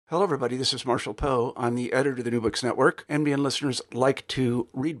Hello, everybody. This is Marshall Poe. I'm the editor of the New Books Network. NBN listeners like to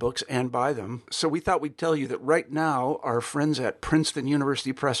read books and buy them. So we thought we'd tell you that right now, our friends at Princeton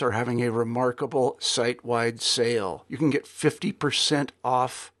University Press are having a remarkable site-wide sale. You can get 50%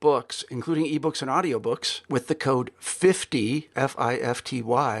 off books, including ebooks and audiobooks, with the code 50,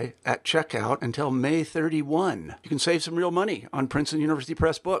 F-I-F-T-Y, at checkout until May 31. You can save some real money on Princeton University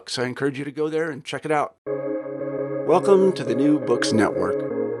Press books. I encourage you to go there and check it out. Welcome to the New Books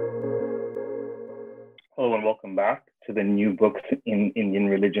Network. Hello and welcome back to the New Books in Indian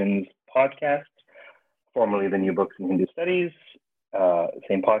Religions podcast, formerly the New Books in Hindu Studies.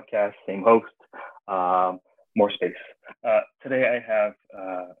 Same podcast, same host, more space. Today I have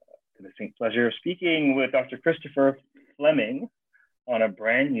the distinct pleasure of speaking with Dr. Christopher Fleming on a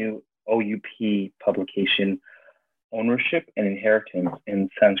brand new OUP publication, Ownership and Inheritance in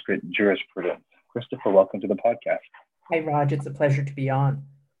Sanskrit Jurisprudence. Christopher, welcome to the podcast. Hi, Raj. It's a pleasure to be on.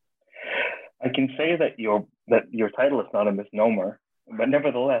 I can say that your title is not a misnomer, but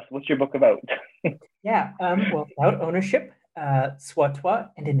nevertheless, what's your book about? Well, about ownership, swatwa,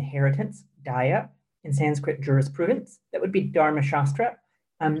 and inheritance, daya, in Sanskrit jurisprudence. That would be Dharma Shastra.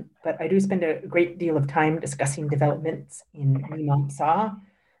 But I do spend a great deal of time discussing developments in Mimamsa,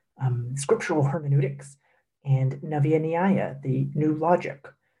 scriptural hermeneutics, and Navya Nyaya, the new logic.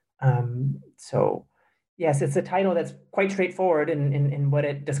 Yes, it's a title that's quite straightforward in what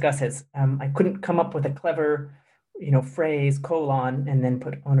it discusses. I couldn't come up with a clever, phrase, colon, and then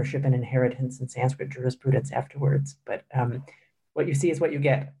put ownership and inheritance in Sanskrit jurisprudence afterwards. But what you see is what you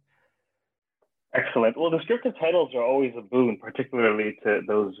get. Excellent. Well, descriptive titles are always a boon, particularly to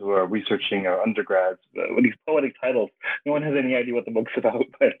those who are researching or undergrads. With these poetic titles, no one has any idea what the book's about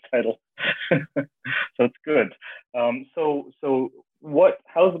by its title. So it's good.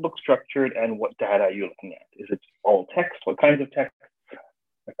 How's the book structured and what data are you looking at? Is it all text? What kinds of texts?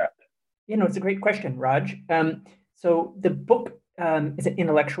 Like that? It's a great question, Raj. So the book is an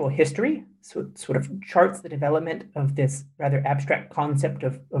intellectual history. So it sort of charts the development of this rather abstract concept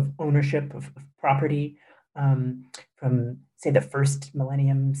of ownership, of property, from, say, the first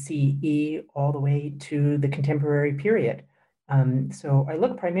millennium CE all the way to the contemporary period. So I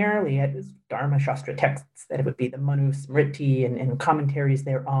look primarily at Dharma Shastra texts, that it would be the Manu Smriti and commentaries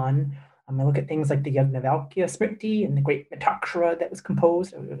thereon. I look at things like the Yagnavalkya Smriti and the great Mitakshara that was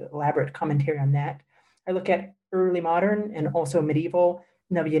composed, an elaborate commentary on that. I look at early modern and also medieval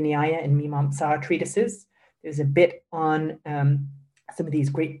Navya Nyaya and Mimamsa treatises. There's a bit on some of these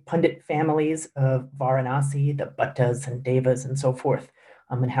great Pundit families of Varanasi, the Bhattas and Devas and so forth,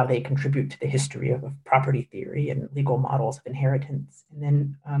 and how they contribute to the history of property theory and legal models of inheritance. And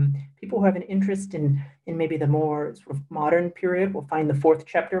then people who have an interest in maybe the more sort of modern period will find the fourth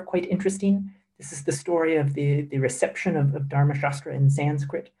chapter quite interesting. This is the story of the reception of Dharma Shastra in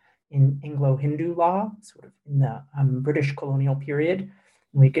Sanskrit in Anglo-Hindu law, sort of in the British colonial period.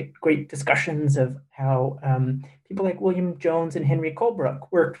 And we get great discussions of how people like William Jones and Henry Colebrook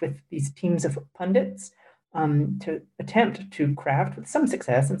worked with these teams of pundits to attempt to craft, with some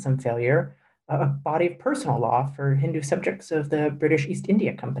success and some failure, a body of personal law for Hindu subjects of the British East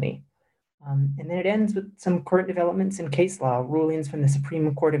India Company. And then it ends with some current developments in case law, rulings from the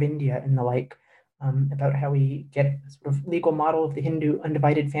Supreme Court of India and the like, about how we get a sort of legal model of the Hindu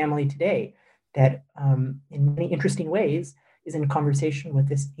undivided family today that, in many interesting ways, is in conversation with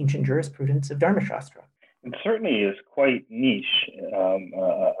this ancient jurisprudence of Dharma Shastra. It certainly is quite niche,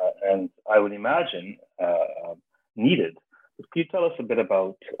 and I would imagine needed. Could you tell us a bit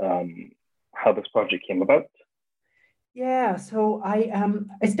about how this project came about? Yeah, so I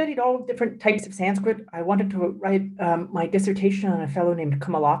studied all different types of Sanskrit. I wanted to write my dissertation on a fellow named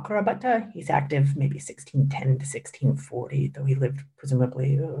Kamalakara Bhatta. He's active maybe 1610 to 1640, though he lived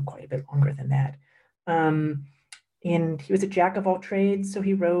presumably quite a bit longer than that. And he was a jack of all trades, so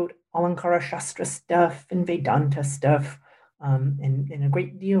he wrote Alankara Shastra stuff and Vedanta stuff, and a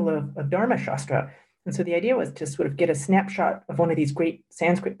great deal of Dharma Shastra. And so the idea was to sort of get a snapshot of one of these great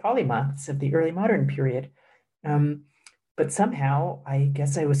Sanskrit polymaths of the early modern period. But somehow, I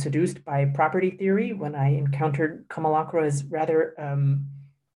guess I was seduced by property theory when I encountered Kamalakara's rather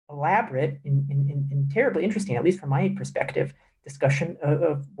elaborate and terribly interesting, at least from my perspective, discussion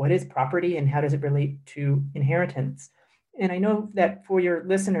of what is property and how does it relate to inheritance. And I know that for your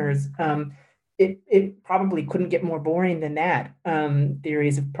listeners, it probably couldn't get more boring than that,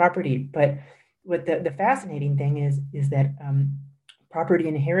 theories of property. But what the fascinating thing is that property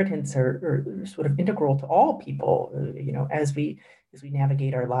and inheritance are sort of integral to all people. As we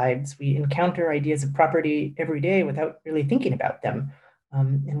navigate our lives, we encounter ideas of property every day without really thinking about them.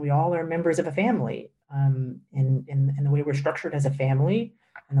 And we all are members of a family. And the way we're structured as a family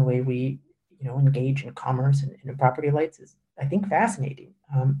and the way we, engage in commerce and in property rights is, I think, fascinating.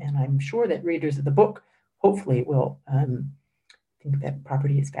 And I'm sure that readers of the book hopefully will think that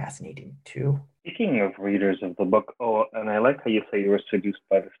property is fascinating too. Speaking of readers of the book, and I like how you say you were seduced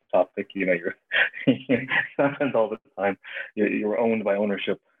by this topic. You're it happens all the time. You're owned by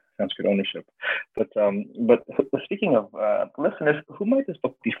ownership, Sanskrit ownership. But speaking of listeners, who might this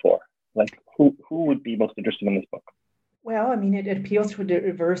book be for? Like, who would be most interested in this book? Well, I mean, it appeals to a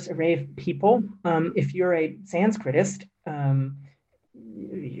diverse array of people. If you're a Sanskritist,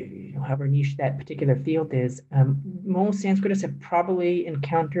 however niche that particular field is, most Sanskritists have probably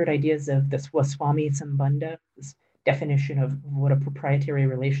encountered ideas of the Swaswami Sambandha, this definition of what a proprietary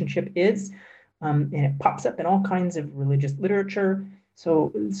relationship is. And it pops up in all kinds of religious literature.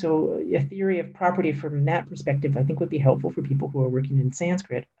 So a theory of property from that perspective, I think, would be helpful for people who are working in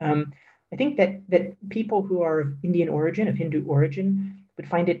Sanskrit. I think that people who are of Indian origin, of Hindu origin, would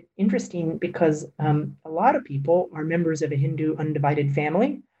find it interesting because a lot of people are members of a Hindu undivided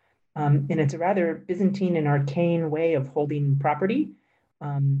family, and it's a rather Byzantine and arcane way of holding property.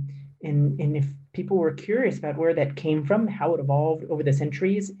 And if people were curious about where that came from, how it evolved over the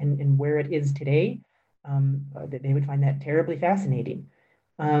centuries, and where it is today, that they would find that terribly fascinating.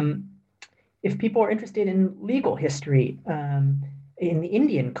 If people are interested in legal history, in the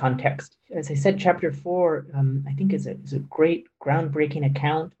Indian context, as I said, chapter 4, I think is a great groundbreaking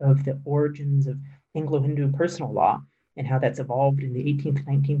account of the origins of Anglo-Hindu personal law and how that's evolved in the 18th,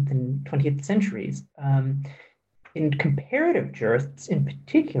 19th, and 20th centuries. In comparative jurists in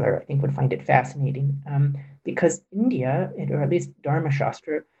particular, I think would find it fascinating because India, or at least Dharma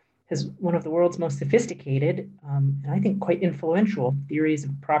Shastra, has one of the world's most sophisticated and I think quite influential theories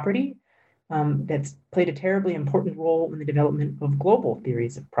of property. That's played a terribly important role in the development of global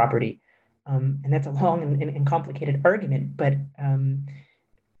theories of property. And that's a long and complicated argument, but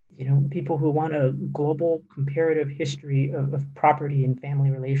people who want a global comparative history of property and family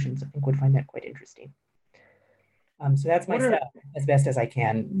relations, I think, would find that quite interesting. So that's my style, as best as I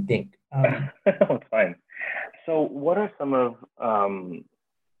can think. It's fine. So what are some of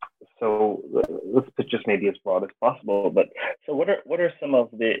so let's put just maybe as broad as possible, but so what are some of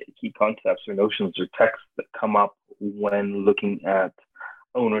the key concepts or notions or texts that come up when looking at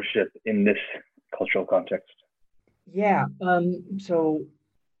ownership in this cultural context? Yeah. So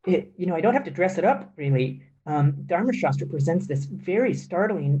I don't have to dress it up really. Dharma Shastra presents this very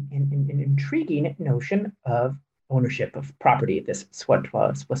startling and intriguing notion of ownership of property, this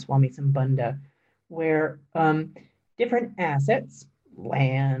Swaswami Sambandha, where different assets,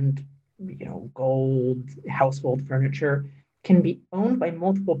 land, gold, household furniture, can be owned by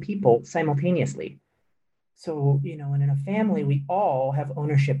multiple people simultaneously. So, in a family, we all have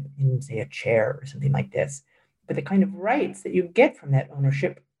ownership in, say, a chair or something like this. But the kind of rights that you get from that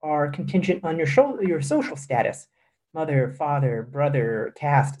ownership are contingent on your social status, mother, father, brother,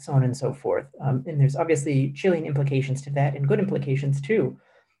 caste, so on and so forth. And there's obviously chilling implications to that and good implications too.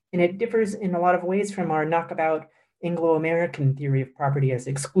 And it differs in a lot of ways from our knockabout Anglo-American theory of property as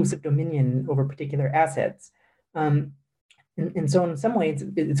exclusive dominion over particular assets. And so in some ways,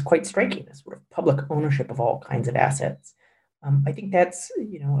 it's quite striking, this sort of public ownership of all kinds of assets. I think that's,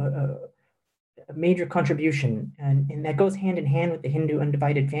 a major contribution, and that goes hand in hand with the Hindu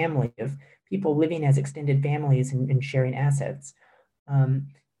undivided family of people living as extended families and sharing assets.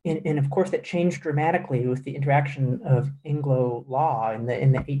 And of course, that changed dramatically with the interaction of Anglo law in the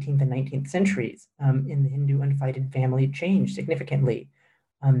 18th and 19th centuries. In the Hindu undivided family changed significantly.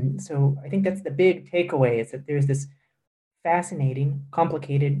 So I think that's the big takeaway, is that there's this fascinating,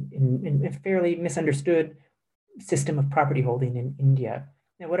 complicated, and fairly misunderstood system of property holding in India.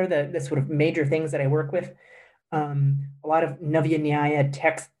 Now, what are the sort of major things that I work with? A lot of Navya Nyaya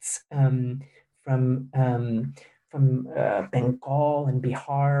texts from Bengal and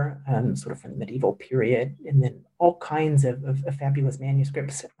Bihar, sort of from the medieval period, and then all kinds of fabulous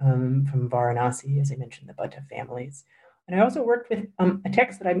manuscripts from Varanasi, as I mentioned, the Bhatta families. And I also worked with a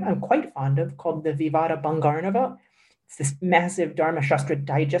text that I'm quite fond of called the Vivada Bangarnava. It's this massive Dharma Shastra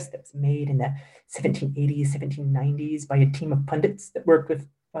digest that's made in the 1780s, 1790s by a team of pundits that worked with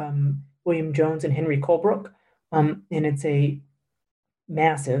William Jones and Henry Colebrook. And it's a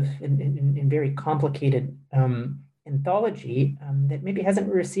massive and very complicated anthology that maybe hasn't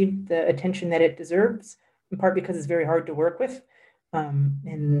received the attention that it deserves, in part because it's very hard to work with.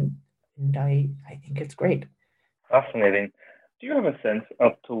 And I think it's great. Fascinating. Do you have a sense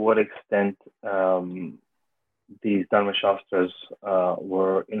of to what extent these Dharma Shastras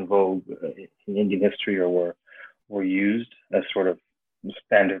were in vogue in Indian history, or were used as sort of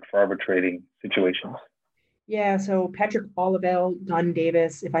standard for arbitrating situations? Yeah, so Patrick Olivelle, Don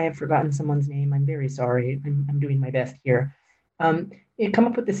Davis, if I have forgotten someone's name, I'm very sorry. I'm doing my best here. It come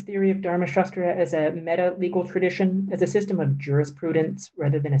up with this theory of Dharma Shastra as a meta-legal tradition, as a system of jurisprudence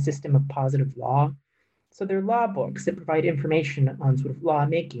rather than a system of positive law. So they're law books that provide information on sort of law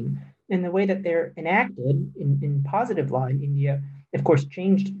making. And the way that they're enacted in positive law in India, of course,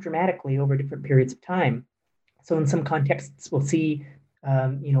 changed dramatically over different periods of time. So in some contexts, we'll see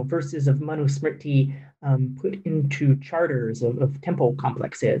verses of Manu Smriti put into charters of temple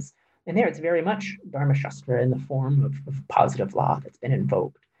complexes. And there it's very much Dharma Shastra in the form of positive law that's been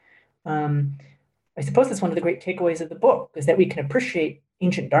invoked. I suppose that's one of the great takeaways of the book, is that we can appreciate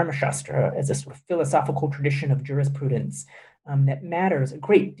ancient Dharma Shastra as a sort of philosophical tradition of jurisprudence that matters a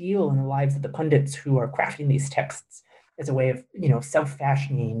great deal in the lives of the pundits who are crafting these texts as a way of,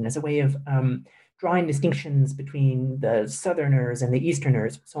 self-fashioning, as a way of drawing distinctions between the Southerners and the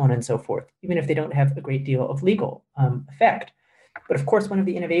Easterners, so on and so forth, even if they don't have a great deal of legal effect. But of course, one of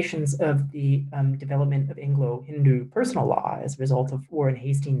the innovations of the development of Anglo-Hindu personal law as a result of Warren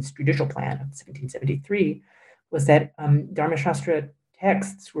Hastings' judicial plan of 1773 was that Dharma Shastra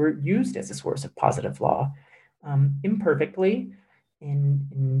texts were used as a source of positive law imperfectly,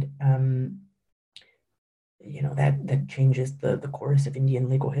 and that changes the course of Indian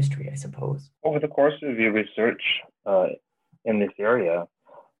legal history, I suppose. Over the course of your research in this area,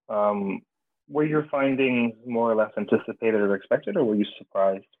 were your findings more or less anticipated or expected, or were you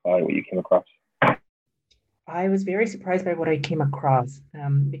surprised by what you came across? I was very surprised by what I came across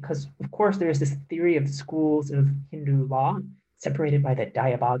because, of course, there's this theory of schools of Hindu law separated by the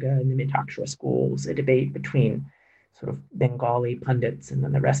Dayabhaga and the Mitakshara schools, a debate between sort of Bengali pundits and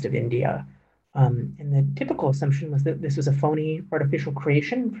then the rest of India. And the typical assumption was that this was a phony artificial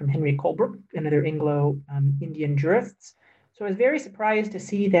creation from Henry Colebrook and other Anglo-Indian jurists. So I was very surprised to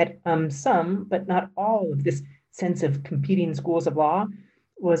see that some, but not all, of this sense of competing schools of law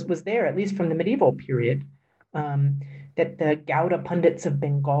was there, at least from the medieval period. That the Gauda pundits of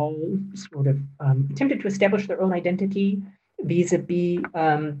Bengal sort of attempted to establish their own identity vis-a-vis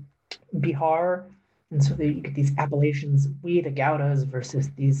Bihar. And so you get these appellations, we the Gaudas versus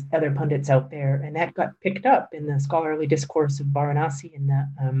these other pundits out there. And that got picked up in the scholarly discourse of Varanasi in the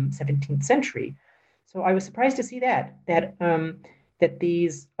 17th century. So I was surprised to see that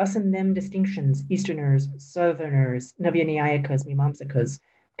these us and them distinctions, Easterners, Southerners, Navya Nyayikas, Mimamsakas,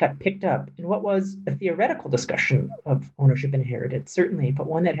 got picked up in what was a theoretical discussion of ownership and inheritance, certainly, but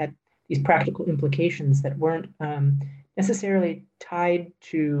one that had these practical implications that weren't necessarily tied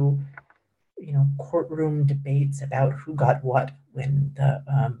to courtroom debates about who got what when the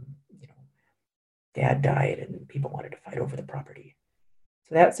dad died and people wanted to fight over the property.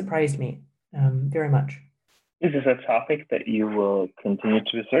 So that surprised me very much. Is this a topic that you will continue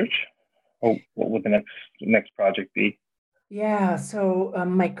to research, or what would the next project be? Yeah, so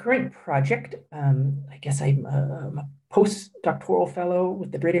my current project, I guess I'm a postdoctoral fellow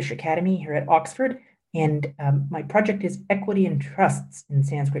with the British Academy here at Oxford, and my project is Equity and Trusts in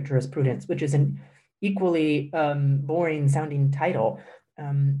Sanskrit Jurisprudence, which is an equally boring sounding title.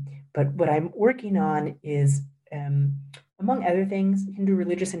 But what I'm working on is, among other things, Hindu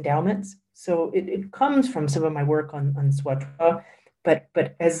religious endowments. So it comes from some of my work on Swatra.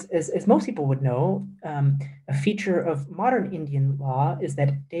 But as most people would know, a feature of modern Indian law is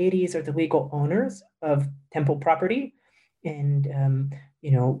that deities are the legal owners of temple property, and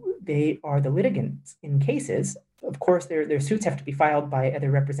they are the litigants in cases. Of course, their suits have to be filed by other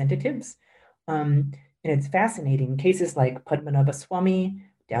representatives, and it's fascinating. Cases like Padmanabha Swami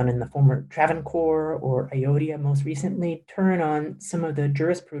down in the former Travancore or Ayodhya most recently turn on some of the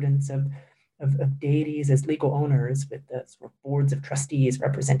jurisprudence of deities as legal owners, with the sort of boards of trustees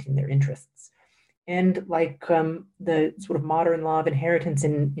representing their interests. And like the sort of modern law of inheritance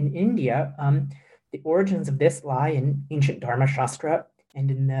in India, the origins of this lie in ancient Dharma Shastra and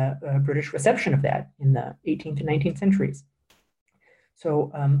in the British reception of that in the 18th and 19th centuries.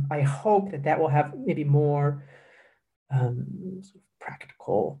 So I hope that will have maybe more sort of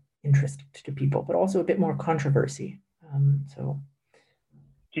practical interest to people, but also a bit more controversy.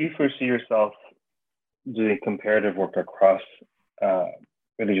 Do you foresee yourself doing comparative work across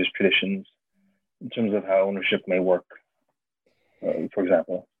religious traditions in terms of how ownership may work, for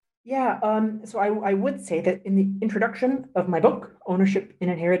example? Yeah, so I would say that in the introduction of my book, Ownership and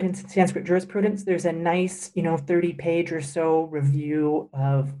Inheritance in Sanskrit Jurisprudence, there's a nice, 30-page or so review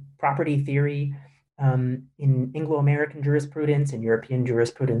of property theory in Anglo-American jurisprudence, in European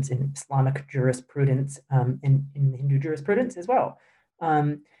jurisprudence, in Islamic jurisprudence, and in Hindu jurisprudence as well.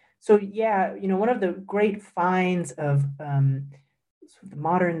 So yeah, one of the great finds of the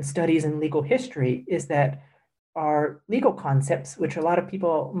modern studies in legal history is that are legal concepts, which a lot of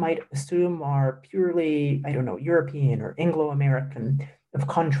people might assume are purely, I don't know, European or Anglo-American, of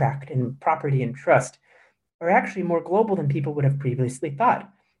contract and property and trust, are actually more global than people would have previously thought.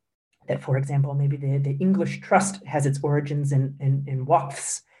 That, for example, maybe the English trust has its origins in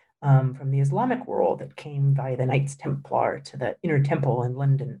waqfs from the Islamic world that came via the Knights Templar to the Inner Temple in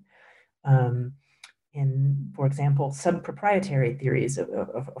London. And, for example, sub-proprietary theories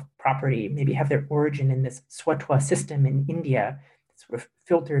of property maybe have their origin in this Swatwa system in India, sort of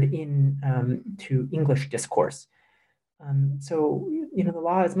filtered in to English discourse. So, the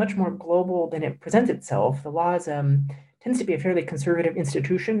law is much more global than it presents itself. The law tends to be a fairly conservative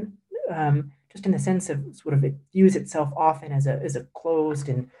institution, just in the sense of sort of it views itself often as a closed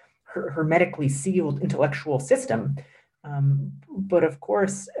and hermetically sealed intellectual system. But of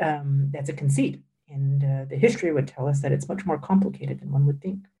course, that's a conceit. And the history would tell us that it's much more complicated than one would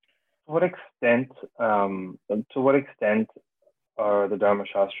think. To what extent are the Dharma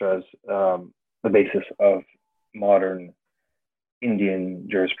Shastras the basis of modern Indian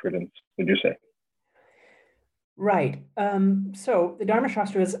jurisprudence, would you say? Right. So the Dharma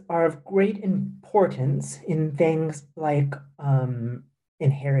Shastras are of great importance in things like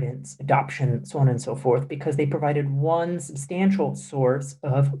inheritance, adoption, so on and so forth, because they provided one substantial source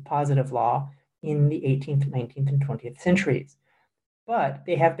of positive law in the 18th, 19th, and 20th centuries. But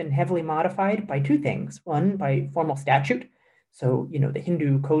they have been heavily modified by two things. One, by formal statute. So, the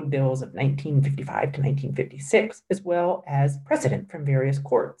Hindu code bills of 1955 to 1956, as well as precedent from various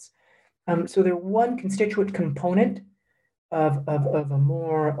courts. So they're one constituent component of a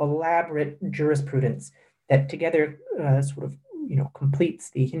more elaborate jurisprudence that together sort of, completes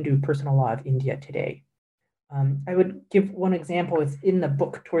the Hindu personal law of India today. I would give one example. It's in the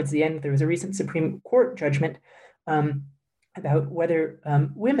book towards the end. There was a recent Supreme Court judgment about whether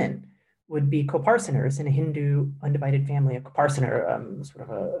women would be coparceners in a Hindu undivided family. A coparcener, sort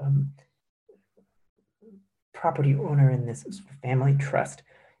of a property owner in this sort of family trust.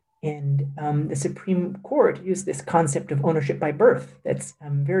 And the Supreme Court used this concept of ownership by birth that's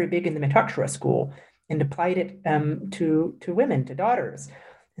very big in the Mittakshara school and applied it to women, to daughters.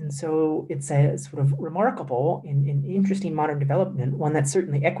 And so it's a sort of remarkable and interesting modern development, one that's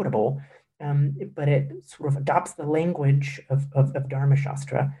certainly equitable, but it sort of adopts the language of Dharma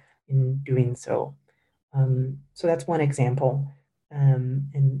Shastra in doing so. So that's one example,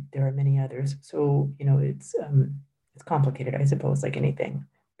 and there are many others. So, it's complicated, I suppose, like anything.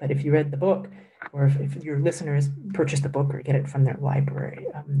 But if you read the book, or if your listeners purchase the book or get it from their library,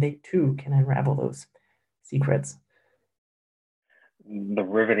 they too can unravel those secrets. The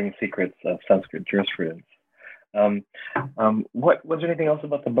riveting secrets of Sanskrit jurisprudence. Was there anything else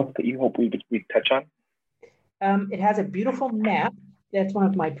about the book that you hope we'd touch on? It has a beautiful map. That's one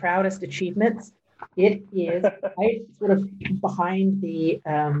of my proudest achievements. It is right sort of behind the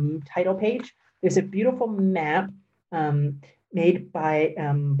title page. There's a beautiful map made by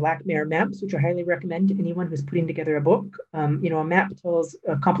Black Mare Maps, which I highly recommend to anyone who's putting together a book. A map tells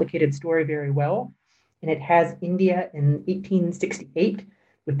a complicated story very well. And it has India in 1868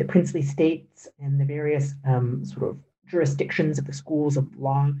 with the princely states and the various sort of jurisdictions of the schools of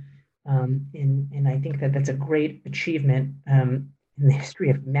law. And I think that that's a great achievement in the history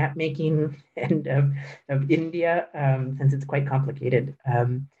of map making and of India, since it's quite complicated.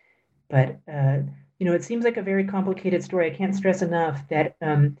 But it seems like a very complicated story. I can't stress enough that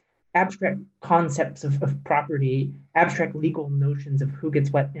abstract concepts of property, abstract legal notions of who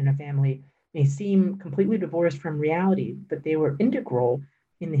gets what in a family may seem completely divorced from reality, but they were integral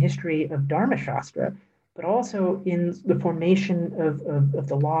in the history of Dharma Shastra, but also in the formation of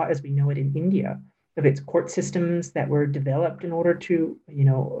the law as we know it in India, of its court systems that were developed in order to,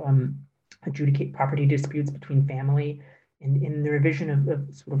 adjudicate property disputes between family, and in the revision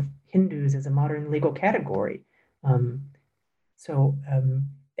of sort of Hindus as a modern legal category.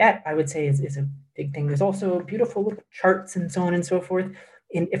 That I would say is a big thing. There's also beautiful little charts and so on and so forth.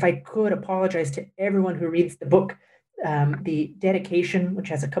 And if I could apologize to everyone who reads the book, the dedication, which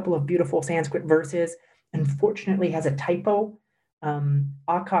has a couple of beautiful Sanskrit verses, unfortunately has a typo.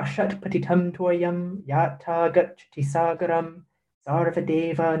 Akashat patitam toyam yata gachati sagaram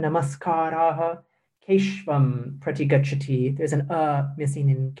sarvadeva namaskaraha keshvam pratigachati. There's an missing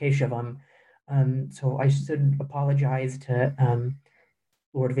in keshavam. So I should apologize to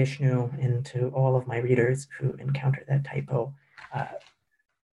Lord Vishnu and to all of my readers who encounter that typo.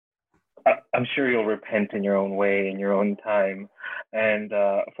 I'm sure you'll repent in your own way, in your own time, and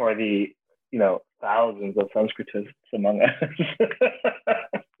for the thousands of Sanskritists among us.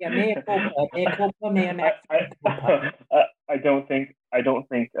 Yeah, mea culpa, mea culpa, mea max culpa. I don't think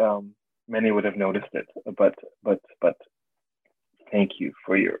many would have noticed it, but thank you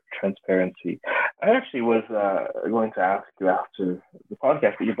for your transparency. I actually was going to ask you after the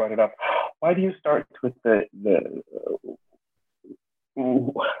podcast that you brought it up. Why do you start with the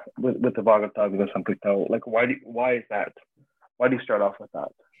Bhagavad Samhita? Like, why is that? Why do you start off with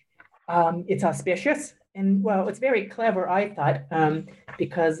that? It's auspicious, and well, it's very clever, I thought,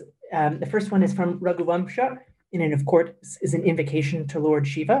 because the first one is from Raghuvamsha, and it, of course, is an invocation to Lord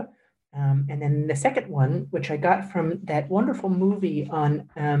Shiva. And then the second one, which I got from that wonderful movie on,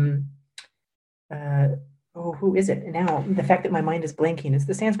 who is it now? The fact that my mind is blanking. It's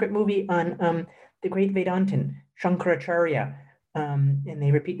the Sanskrit movie on the great Vedantin, Shankaracharya. And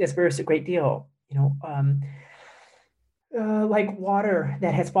they repeat this verse a great deal, like water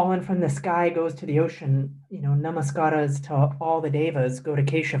that has fallen from the sky goes to the ocean, namaskaras to all the devas go to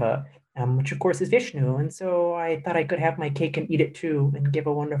Keshava, which of course is Vishnu. And so I thought I could have my cake and eat it too, and give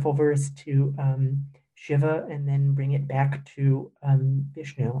a wonderful verse to Shiva and then bring it back to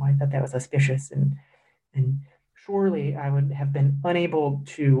Vishnu. I thought that was auspicious, and surely I would have been unable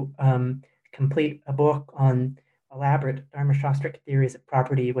to complete a book on elaborate Dharmashastric theories of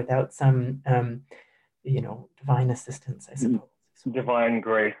property without some divine assistance, I suppose. Divine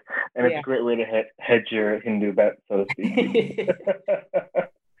grace. And it's a great way to hedge your Hindu bet, so to speak.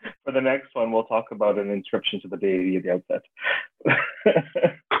 For the next one, we'll talk about an inscription to the deity at the outset.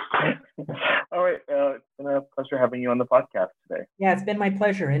 All right. It's been a pleasure having you on the podcast today. Yeah, it's been my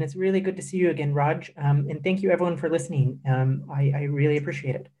pleasure. And it's really good to see you again, Raj. And thank you, everyone, for listening. I really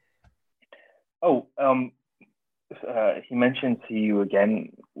appreciate it. Oh, he mentioned to you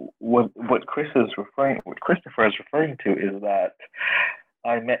again. What Christopher is referring to is that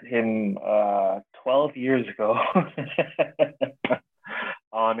I met him 12 years ago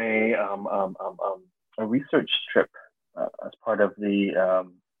on a research trip as part of the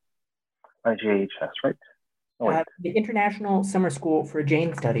IJHS, right? The International Summer School for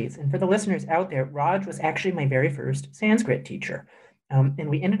Jain Studies. And for the listeners out there, Raj was actually my very first Sanskrit teacher. And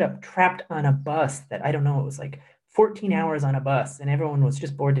we ended up trapped on a bus that, I don't know, it was like 14 hours on a bus, and everyone was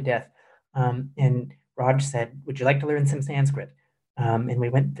just bored to death. And Raj said, "Would you like to learn some Sanskrit?" And we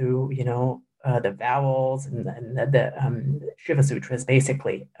went through, the vowels and the Shiva Sutras,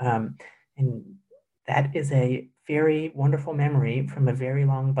 basically. And that is a very wonderful memory from a very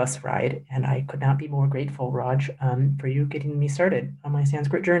long bus ride. And I could not be more grateful, Raj, for you getting me started on my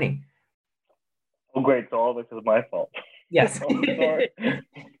Sanskrit journey. Oh, great. So all this is my fault. Yes.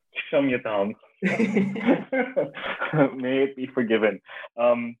 Shamyatam. May it be forgiven.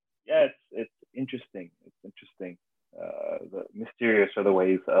 It's interesting. It's interesting. The mysterious are the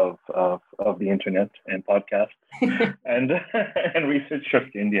ways of the internet and podcasts and research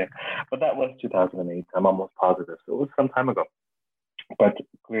trip to India. But that was 2008. I'm almost positive. So it was some time ago. But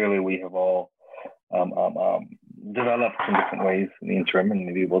clearly we have all developed in different ways in the interim, and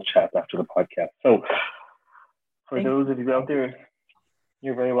maybe we'll chat after the podcast. So for those of you out there,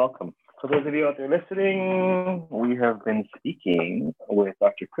 you're very welcome. For those of you out there listening, we have been speaking with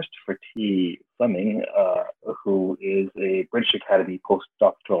Dr. Christopher T. Fleming, who is a British Academy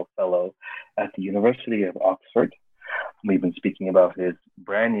postdoctoral fellow at the University of Oxford. We've been speaking about his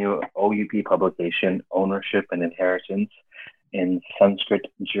brand new OUP publication, Ownership and Inheritance in Sanskrit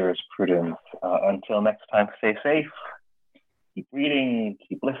Jurisprudence. Until next time, stay safe, keep reading,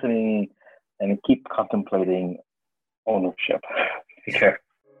 keep listening, and keep contemplating ownership. Take care.